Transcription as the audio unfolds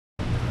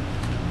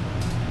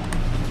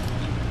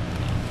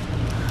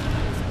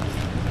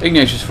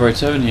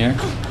Ignatius47 here,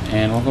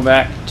 and welcome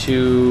back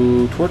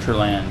to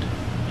Tortureland.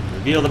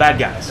 Reveal the bad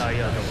guys.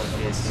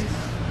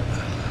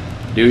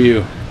 Do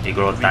you? You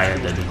grow tired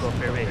of it.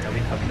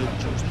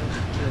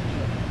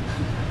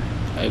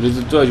 It is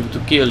a pleasure to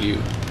kill you.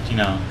 You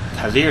know,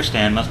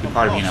 Kazakhstan must be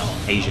part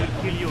of, Asia.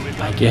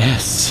 I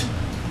guess.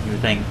 You would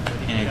think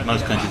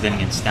most countries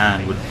ending in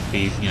Stan would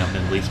be,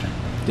 Middle Eastern.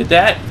 Did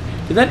that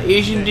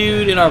Asian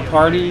dude in our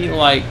party,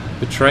 like,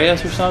 betray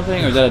us or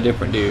something? Or is that a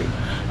different dude?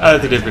 Oh,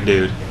 it's a different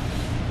dude.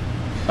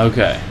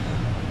 Okay.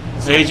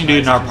 The Asian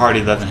dude in our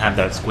party doesn't have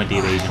that squinty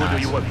of Asian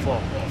eyes.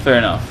 Fair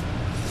enough.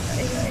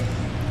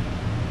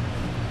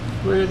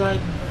 Where that?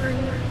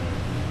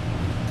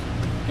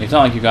 It's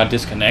not like you got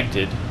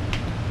disconnected.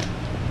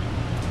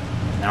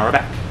 Now we're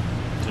back.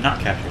 Do not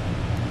capture.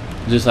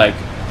 Just like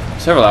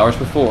several hours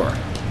before.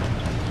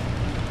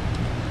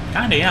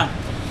 Kinda, yeah.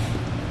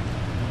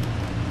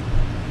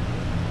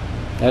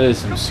 That is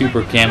some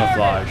super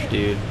camouflage,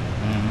 dude.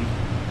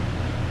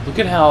 Mm-hmm. Look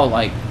at how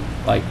like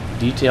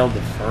detailed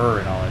the fur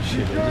and all that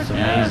shit is. It's amazing.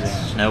 Yeah,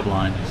 it's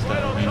snowblind and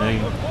stuff. I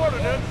mean,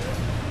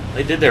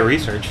 they did their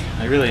research.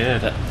 They really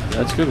did.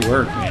 That's good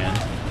work, man.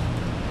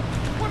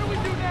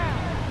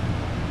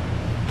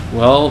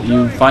 Well,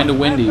 you find a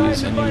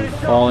Wendy's and you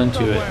fall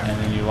into it, and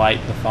then you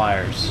light the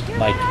fires,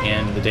 like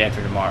in The Day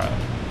After Tomorrow.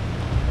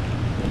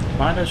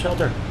 Find a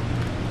shelter.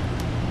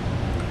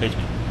 Page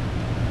me.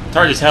 It's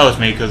hard to tell with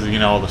me because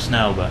all the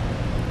snow, but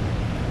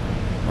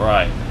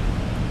Right.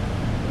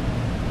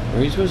 Where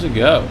are you supposed to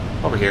go?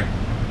 over here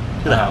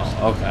to the house.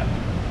 Okay.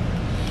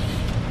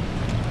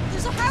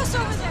 There's a house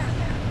over there.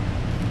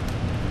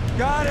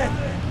 Got it.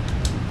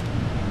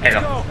 There you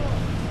go.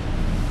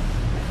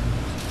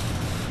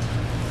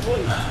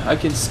 I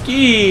can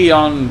ski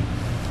on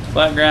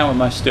flat ground with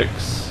my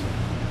sticks,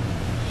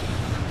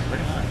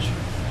 Pretty much.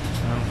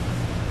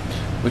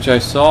 which I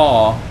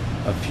saw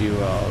a few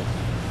of.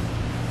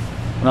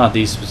 Well, not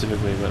these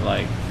specifically, but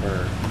like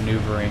for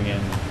maneuvering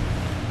in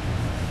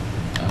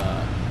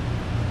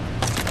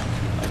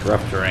like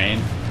rough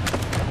terrain.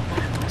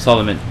 I saw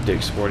them at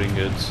Dick's Sporting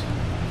Goods.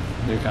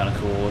 They're kind of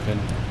cool looking.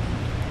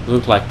 They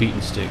look like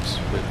beaten sticks,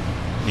 but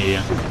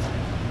Yeah.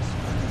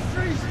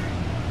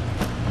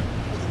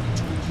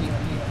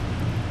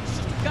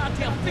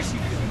 Goddamn fishing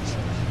village.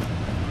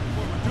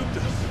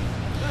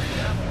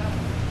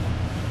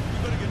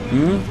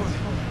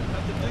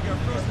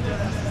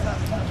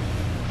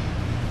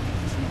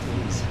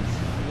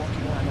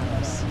 Walking on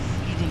ice,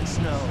 eating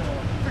snow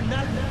for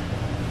nothing.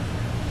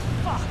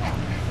 Fuck.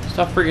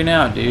 stop freaking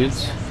out,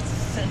 dudes.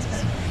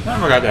 I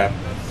never got that.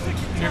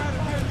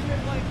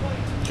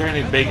 During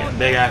these big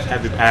ass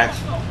heavy packs,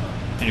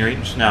 and you're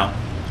eating snow,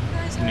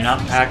 and you're not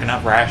packing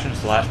enough rations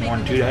to last more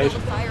than 2 days.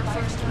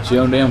 It's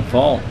your own damn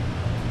fault.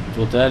 That's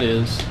what that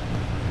is.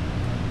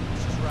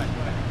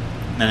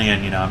 And then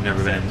again, I've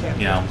never been,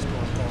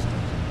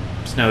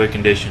 snowy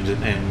conditions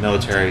in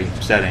military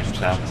settings,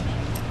 so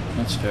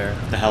That's fair.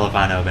 the hell if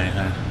I know of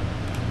anything.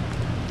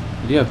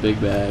 You have big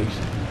bags.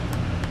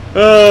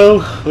 Oh,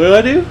 what do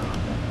I do?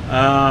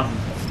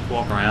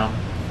 Walk around.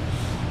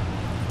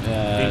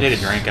 Yeah. You can take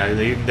a drink out.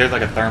 There's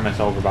like a thermos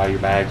over by your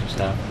bags and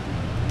stuff.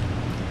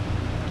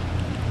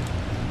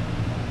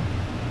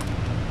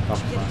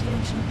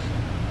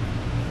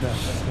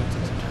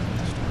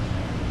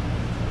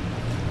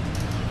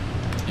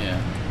 Yeah.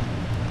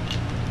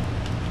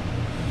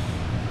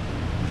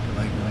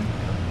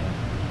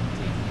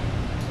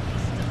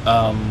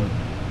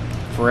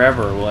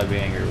 Forever will I be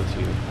angry with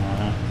you.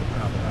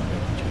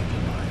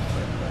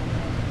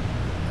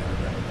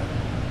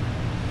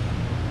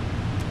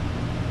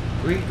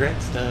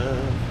 Regret stuff.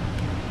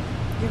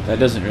 That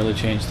doesn't really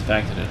change the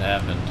fact that it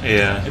happened.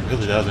 Yeah, it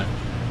really doesn't.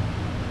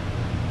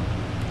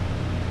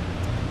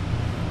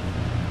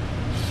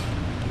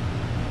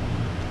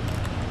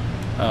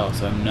 Oh,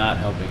 so I'm not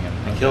helping him.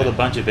 I killed a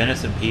bunch of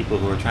innocent people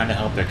who were trying to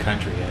help their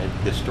country. I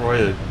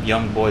destroyed a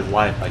young boy's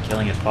life by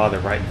killing his father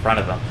right in front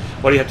of him.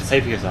 What do you have to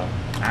say for yourself?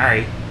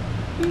 Alright.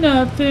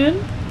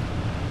 Nothing.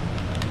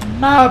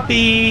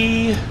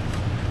 Mobby!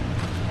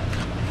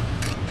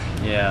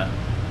 Yeah.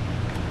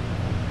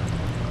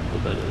 A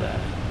little bit of that.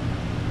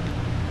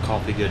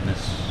 Coffee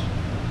goodness.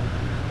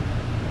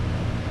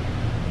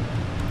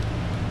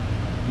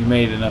 You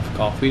made enough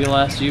coffee to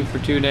last you for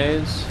 2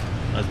 days?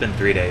 Well, it's been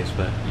 3 days,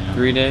 but,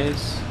 3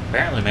 days?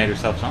 apparently made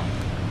herself something.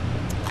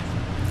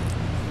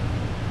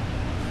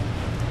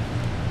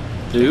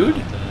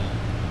 Dude?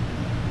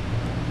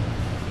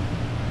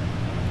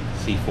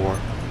 C4.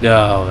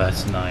 Oh,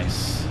 that's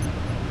nice.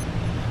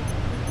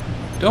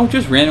 Don't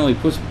just randomly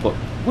push.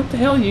 What the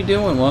hell are you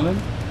doing,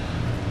 woman?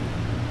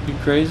 You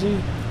crazy?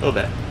 A little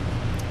bit.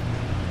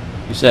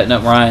 You setting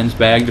up Ryan's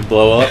bag to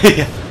blow up?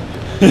 Yeah.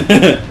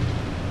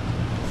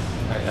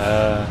 Alright,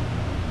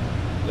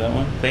 That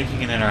one? I think you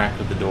can interact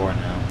with the door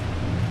now.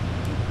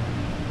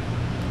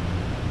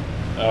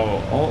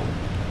 Oh.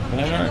 Can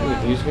I interact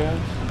with these guys?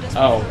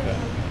 Oh, okay.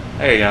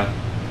 There you go.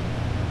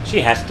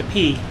 She has to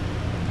pee.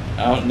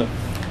 Out in the.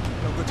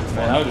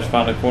 Man, I just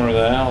found a corner of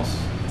the house.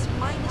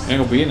 Ain't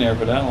gonna be in there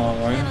for that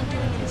long, are you?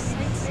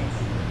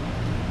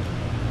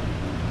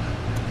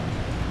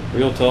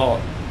 Real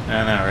talk.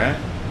 I know, right?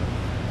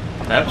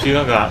 Nope, you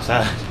don't go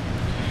outside.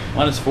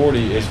 Minus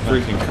 40 is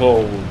freaking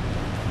cold.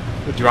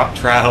 Drop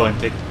trowel and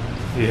take.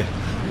 Yeah.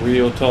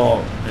 Real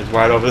talk. It's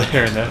right over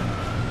there and that.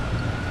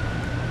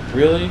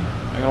 Really?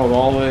 I gotta go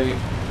all the way.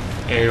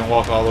 Yeah, you're gonna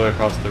walk all the way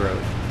across the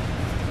road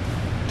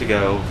to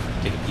go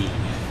take a pee.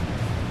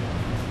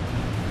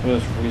 Well,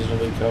 it's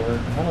reasonably covered.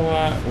 How do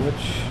I?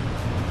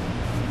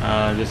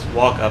 Which? Just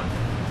walk up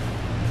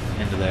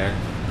into there.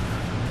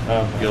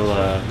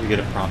 Oh, You get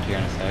a prompt here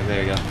in a sec.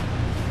 There you go.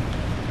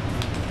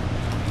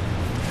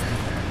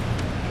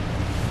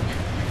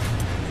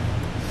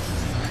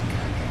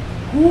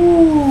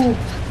 Woo!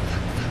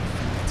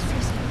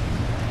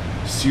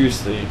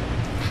 Seriously.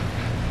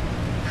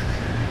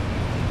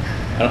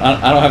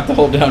 I don't have to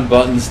hold down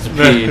buttons to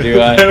pee,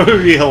 do I? That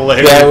would be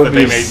hilarious. That would if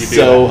they be made you do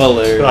so that.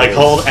 hilarious. Like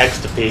hold X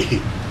to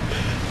pee.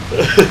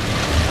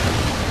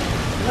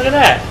 Look at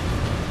that.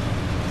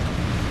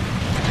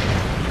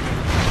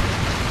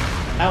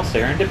 How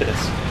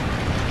serendipitous.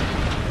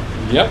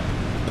 Yep.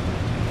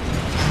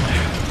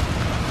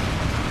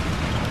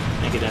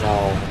 Making it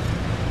all.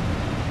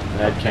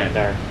 That can't.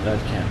 there. That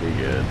can't be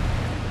good.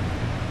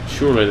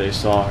 Surely they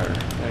saw her.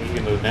 Oh, you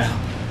can move now.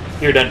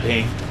 You're done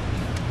peeing.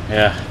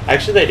 Yeah.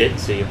 Actually, they didn't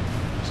see you.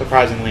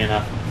 Surprisingly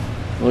enough.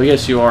 Well,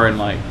 yes, you are in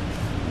like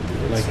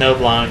Snow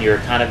blown, you're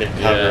kind of in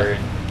cover. Yeah.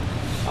 And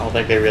I don't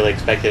think they really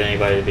expected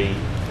anybody to be.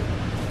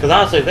 Because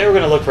honestly, if they were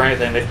going to look for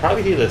anything, they'd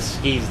probably see the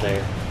skis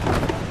there.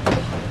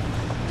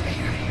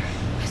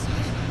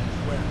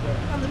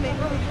 On the main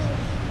road.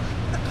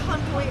 A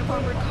convoy of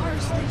armored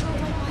cars. They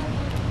drove right by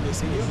me. They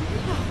see you?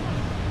 No.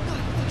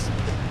 God, fix it.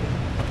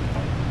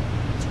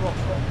 What's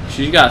wrong?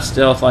 she got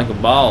stealth like a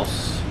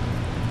boss.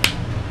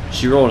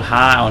 She rolled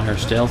high on her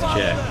stealth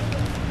check.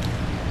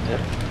 Yep.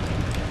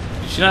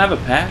 Did she not have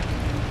a pack?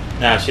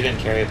 No, she didn't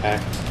carry a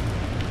pack.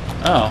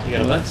 Oh, You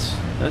got well, a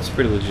that's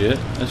pretty legit.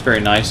 That's very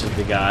nice of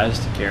the guys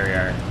to carry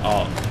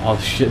all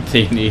the shit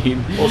they need.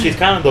 Well, she's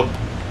kind of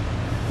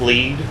the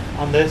lead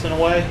on this in a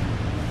way.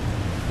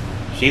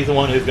 She's the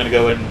one who's going to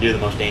go in and do the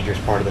most dangerous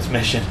part of this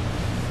mission.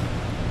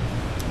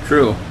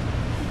 True.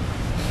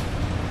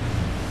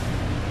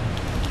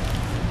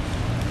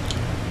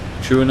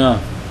 True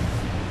enough.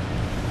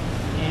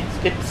 Yeah,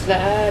 skip the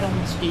slide on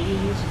the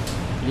skis.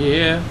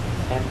 Yeah.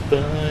 Have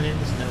fun in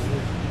the snow.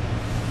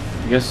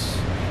 I guess.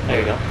 There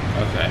you go.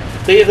 Okay.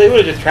 See, if they would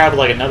have just traveled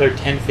like another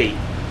 10 feet.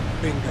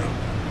 Bingo.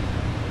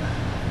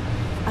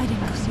 I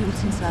didn't go see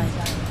what's inside.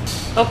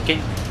 Okay.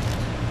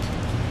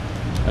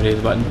 Oh, here's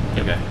the button? Yep.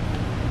 Okay.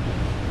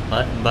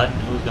 Button,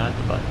 who's got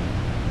the button?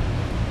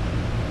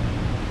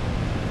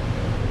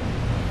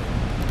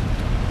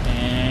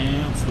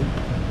 And swoop.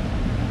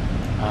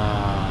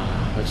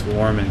 Ah, it's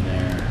warm in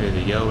there. There's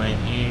a yo in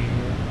here.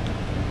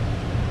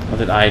 Not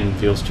that Aiden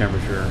feels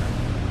temperature,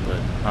 but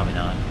Probably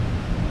not.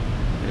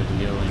 There's a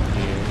yo in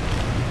here.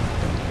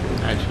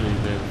 Actually,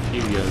 there's a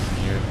few yos in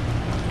here.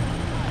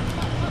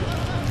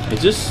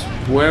 is this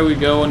where we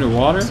go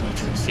underwater?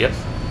 Yep.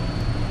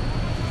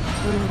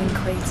 Living in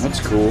crates. That's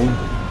cool.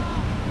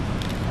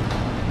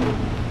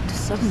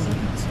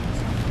 Submarines.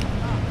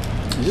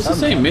 Is this the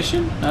same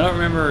mission? I don't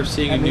remember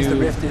seeing a That means the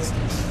new rift is.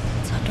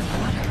 It's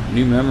underwater.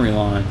 new memory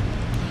line.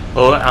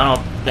 Well, I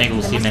don't think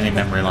we'll see many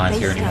memory lines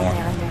here anymore.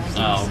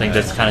 Oh, I think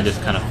okay. that's kind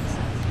of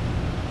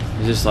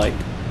Is this like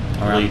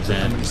around leads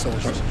How in. many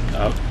soldiers?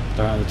 up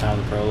around the time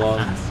of the prologue?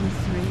 I see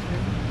 3.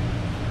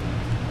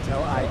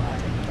 Tell I.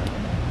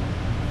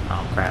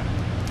 Oh crap!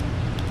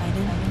 I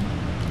didn't.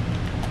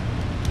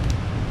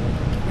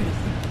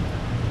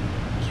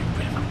 Get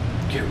rid of them.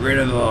 Get rid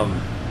of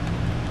them.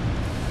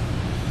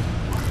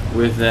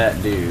 With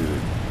that dude.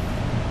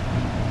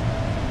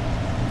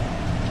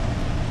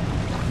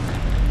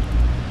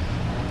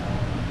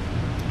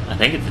 I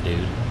think it's a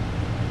dude.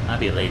 Might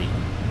be a lady.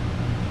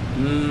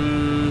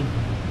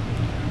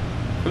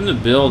 From the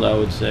build, I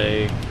would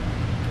say.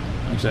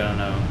 Actually, I don't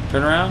know.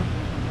 Turn around.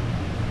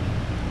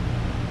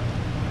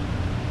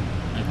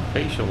 Like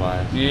facial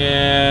wise.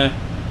 Yeah,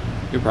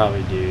 you're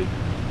probably a dude.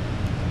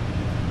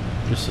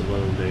 Just a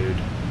little dude.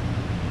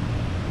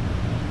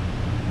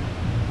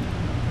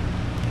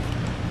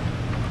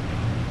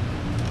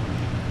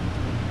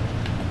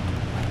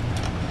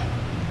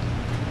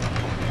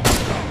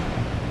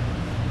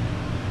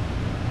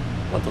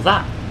 What was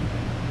that?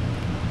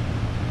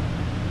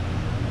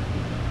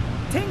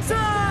 Tinks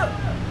up!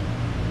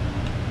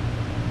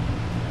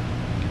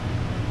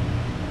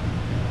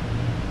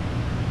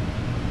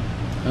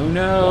 Who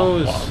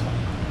knows?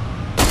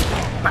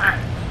 Bang!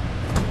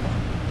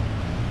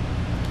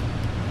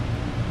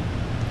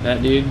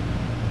 That dude?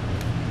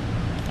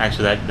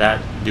 Actually,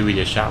 that dude we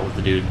just shot was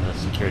the dude in the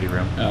security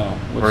room. Oh.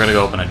 We're gonna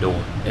go open a door.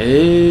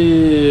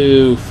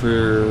 Oh,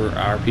 for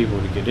our people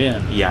to get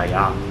in. Yeah,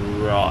 yeah.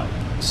 Right.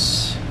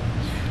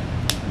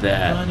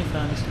 That Funny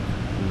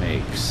stuff.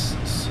 makes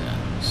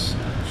sense,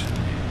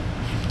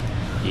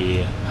 actually.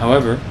 Yeah.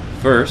 However,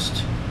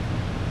 first,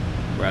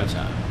 we're out of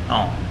time.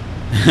 Oh.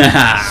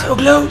 So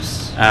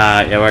close.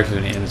 Yeah, we're actually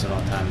going to end this a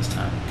long time this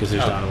time because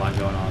there's Oh. not a lot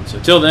going on. So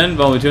till then,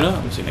 Volmy Tuna.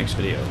 We'll see you next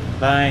video.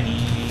 Bye.